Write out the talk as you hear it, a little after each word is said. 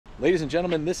Ladies and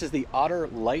gentlemen, this is the Otter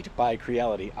Lite by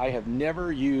Creality. I have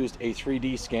never used a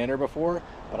 3D scanner before,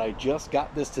 but I just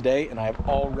got this today and I have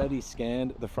already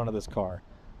scanned the front of this car.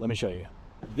 Let me show you.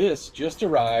 This just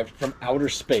arrived from outer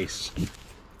space.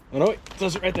 Oh no, wait, it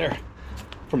says it right there.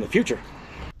 From the future.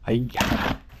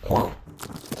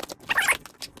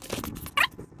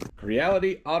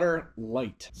 Creality Otter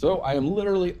Lite. So I am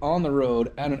literally on the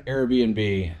road at an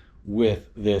Airbnb with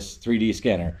this 3D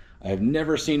scanner. I have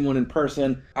never seen one in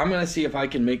person. I'm gonna see if I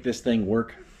can make this thing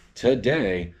work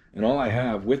today. And all I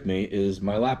have with me is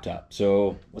my laptop.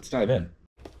 So let's dive in.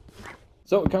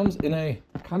 So it comes in a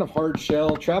kind of hard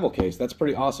shell travel case. That's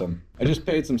pretty awesome. I just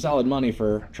paid some solid money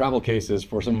for travel cases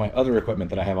for some of my other equipment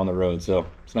that I have on the road. So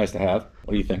it's nice to have.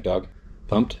 What do you think, dog?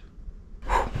 Pumped?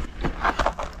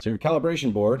 So your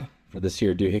calibration board for this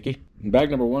here doohickey. In bag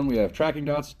number 1, we have tracking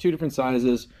dots, 2 different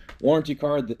sizes, warranty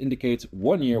card that indicates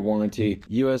 1-year warranty,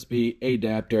 USB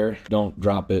adapter, don't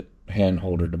drop it, hand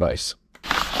holder device.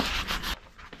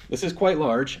 This is quite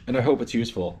large, and I hope it's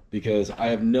useful because I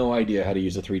have no idea how to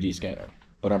use a 3D scanner,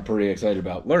 but I'm pretty excited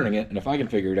about learning it, and if I can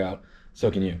figure it out, so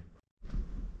can you.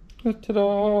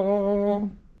 Ta-da!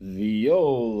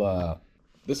 Viola.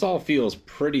 This all feels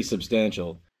pretty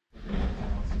substantial.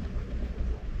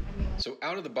 So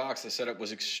out of the box, the setup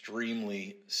was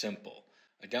extremely simple.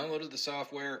 I downloaded the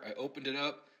software, I opened it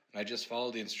up, and I just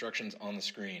followed the instructions on the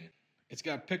screen. It's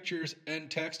got pictures and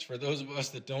text for those of us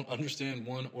that don't understand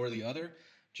one or the other.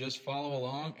 Just follow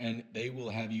along and they will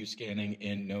have you scanning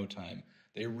in no time.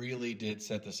 They really did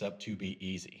set this up to be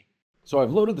easy. So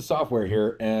I've loaded the software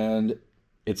here and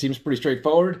it seems pretty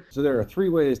straightforward. So there are 3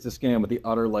 ways to scan with the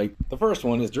Otter Lite. The first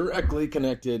one is directly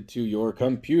connected to your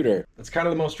computer. That's kind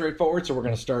of the most straightforward, so we're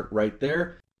gonna start right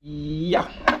there. Yeah.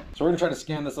 So we're gonna try to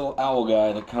scan this little owl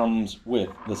guy that comes with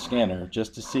the scanner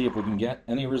just to see if we can get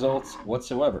any results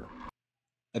whatsoever.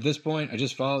 At this point, I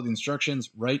just followed the instructions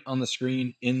right on the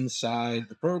screen inside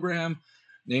the program,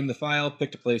 named the file,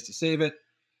 picked a place to save it,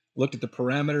 looked at the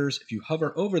parameters. If you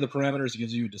hover over the parameters, it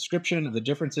gives you a description of the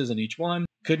differences in each one.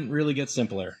 Couldn't really get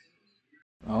simpler.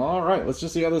 All right, let's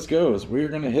just see how this goes. We're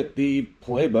gonna hit the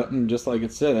play button just like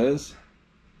it says.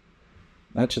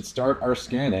 That should start our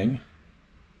scanning.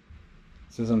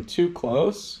 It says I'm too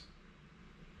close.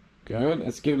 Good,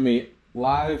 it's giving me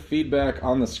live feedback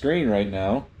on the screen right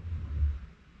now.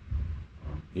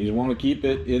 You just want to keep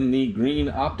it in the green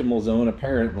optimal zone,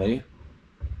 apparently.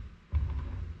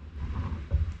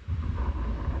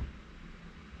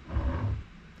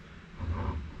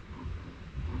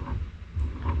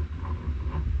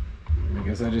 I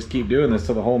guess I just keep doing this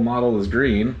till the whole model is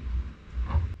green.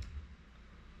 I'm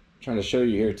trying to show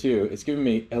you here too. It's giving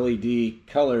me LED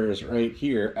colors right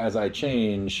here as I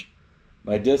change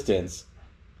my distance,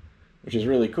 which is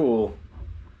really cool.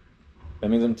 That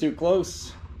means I'm too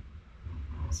close.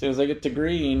 As soon as I get to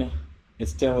green,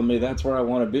 it's telling me that's where I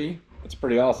want to be. It's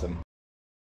pretty awesome.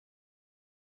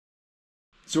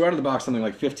 So out of the box, something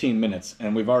like 15 minutes,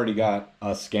 and we've already got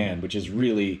a scan, which is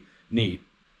really neat.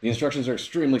 The instructions are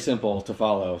extremely simple to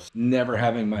follow. Never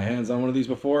having my hands on one of these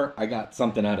before, I got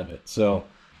something out of it. So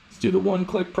let's do the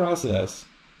 1-click process.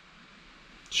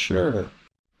 Sure.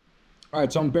 All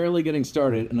right, so I'm barely getting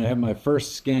started, and I have my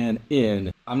first scan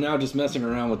in. I'm now just messing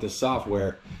around with this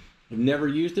software. I've never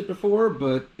used it before,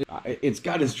 but it's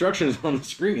got instructions on the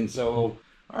screen, so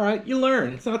all right, you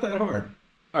learn. It's not that hard.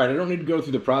 All right, I don't need to go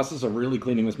through the process of really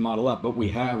cleaning this model up, but we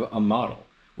have a model,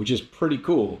 which is pretty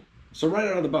cool. So right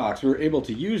out of the box, we were able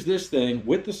to use this thing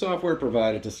with the software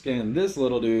provided to scan this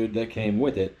little dude that came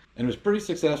with it, and it was pretty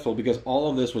successful because all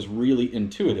of this was really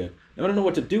intuitive. Now, I don't know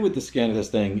what to do with the scan of this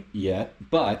thing yet,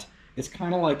 but it's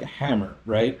kind of like a hammer,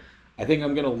 right? I think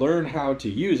I'm gonna learn how to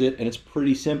use it, and it's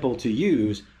pretty simple to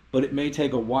use, but it may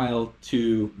take a while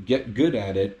to get good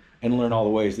at it and learn all the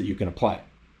ways that you can apply it.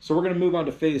 So we're gonna move on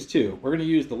to phase 2. We're gonna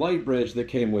use the light bridge that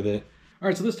came with it. All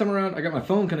right, so this time around, I got my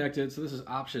phone connected, so this is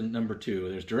option number 2.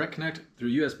 There's direct connect through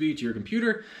USB to your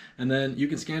computer, and then you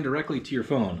can scan directly to your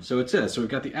phone. So it says, so we've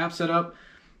got the app set up,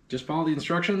 just follow the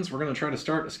instructions. We're gonna try to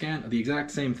start a scan of the exact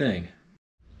same thing.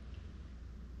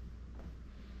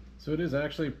 So it is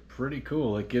actually pretty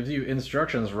cool. It gives you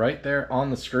instructions right there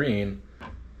on the screen.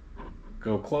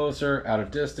 Go closer, out of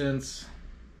distance.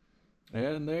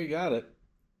 And there you got it.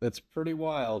 That's pretty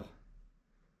wild.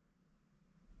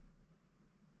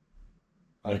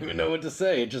 I don't even know what to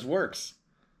say. It just works.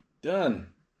 Done.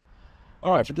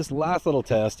 All right, for this last little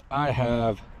test, I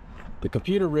have the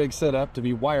computer rig set up to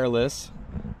be wireless.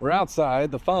 We're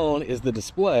outside. The phone is the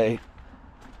display.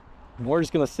 And we're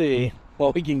just going to see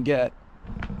what we can get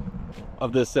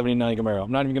of this 79 Camaro.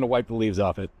 I'm not even going to wipe the leaves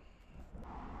off it.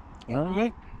 All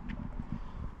right.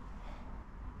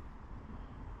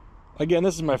 Again,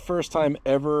 this is my first time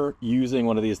ever using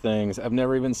one of these things. I've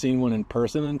never even seen one in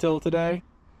person until today.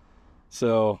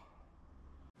 So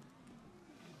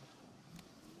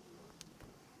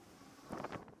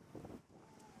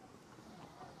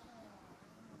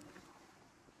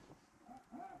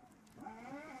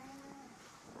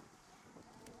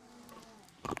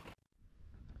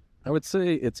I would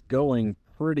say it's going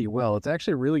pretty well. It's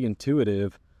actually really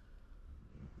intuitive.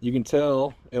 You can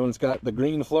tell when it's got the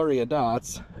green flurry of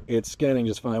dots, it's scanning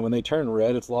just fine. When they turn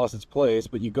red, it's lost its place,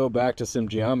 but you go back to some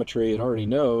geometry it already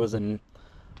knows and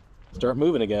start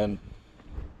moving again.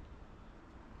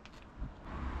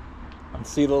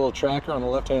 See the little tracker on the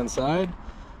left-hand side?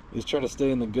 He's trying to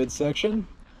stay in the good section.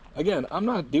 Again, I'm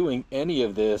not doing any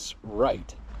of this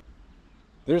right.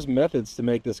 There's methods to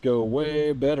make this go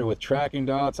way better with tracking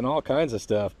dots and all kinds of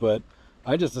stuff, but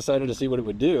I just decided to see what it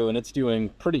would do, and it's doing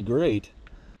pretty great.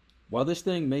 While this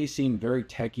thing may seem very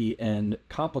techy and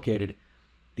complicated,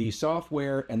 the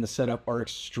software and the setup are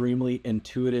extremely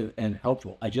intuitive and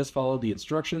helpful. I just followed the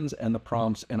instructions and the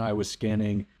prompts, and I was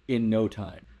scanning in no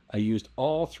time. I used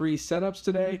all three setups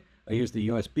today. I used the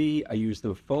USB, I used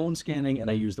the phone scanning, and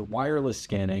I used the wireless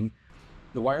scanning.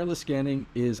 The wireless scanning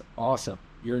is awesome.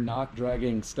 You're not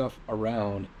dragging stuff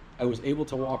around. I was able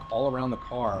to walk all around the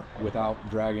car without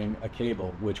dragging a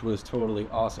cable, which was totally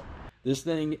awesome. This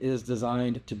thing is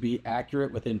designed to be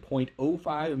accurate within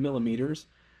 0.05 millimeters,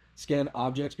 scan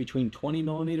objects between 20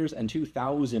 millimeters and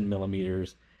 2000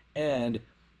 millimeters, and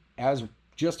as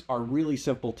just our really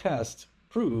simple test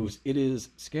proves, it is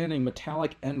scanning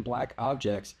metallic and black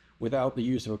objects without the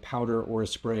use of a powder or a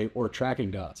spray or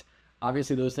tracking dots.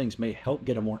 Obviously those things may help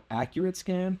get a more accurate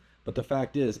scan, but the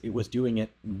fact is it was doing it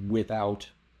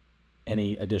without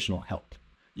any additional help.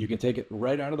 You can take it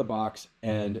right out of the box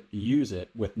and use it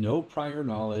with no prior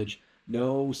knowledge,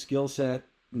 no skill set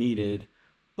needed,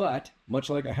 but much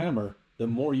like a hammer, the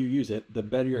more you use it, the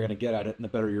better you're going to get at it and the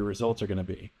better your results are going to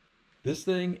be. This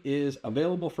thing is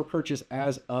available for purchase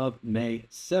as of May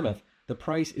 7th. The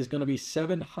price is going to be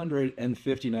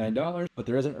 $759, but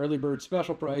there is an early bird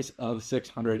special price of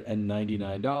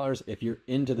 $699 if you're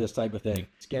into this type of thing.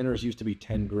 Scanners used to be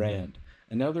 10 grand,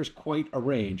 and now there's quite a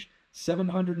range.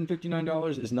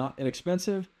 $759 is not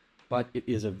inexpensive, but it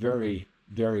is a very,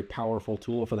 very powerful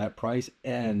tool for that price,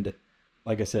 and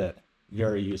like I said,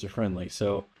 very user-friendly.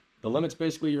 So the limit's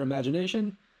basically your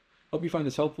imagination. Hope you find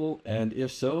this helpful, and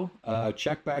if so,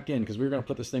 check back in, because we're going to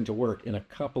put this thing to work in a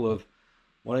couple of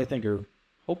what I think are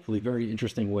hopefully very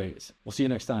interesting ways. We'll see you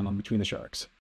next time on Between the Sharks.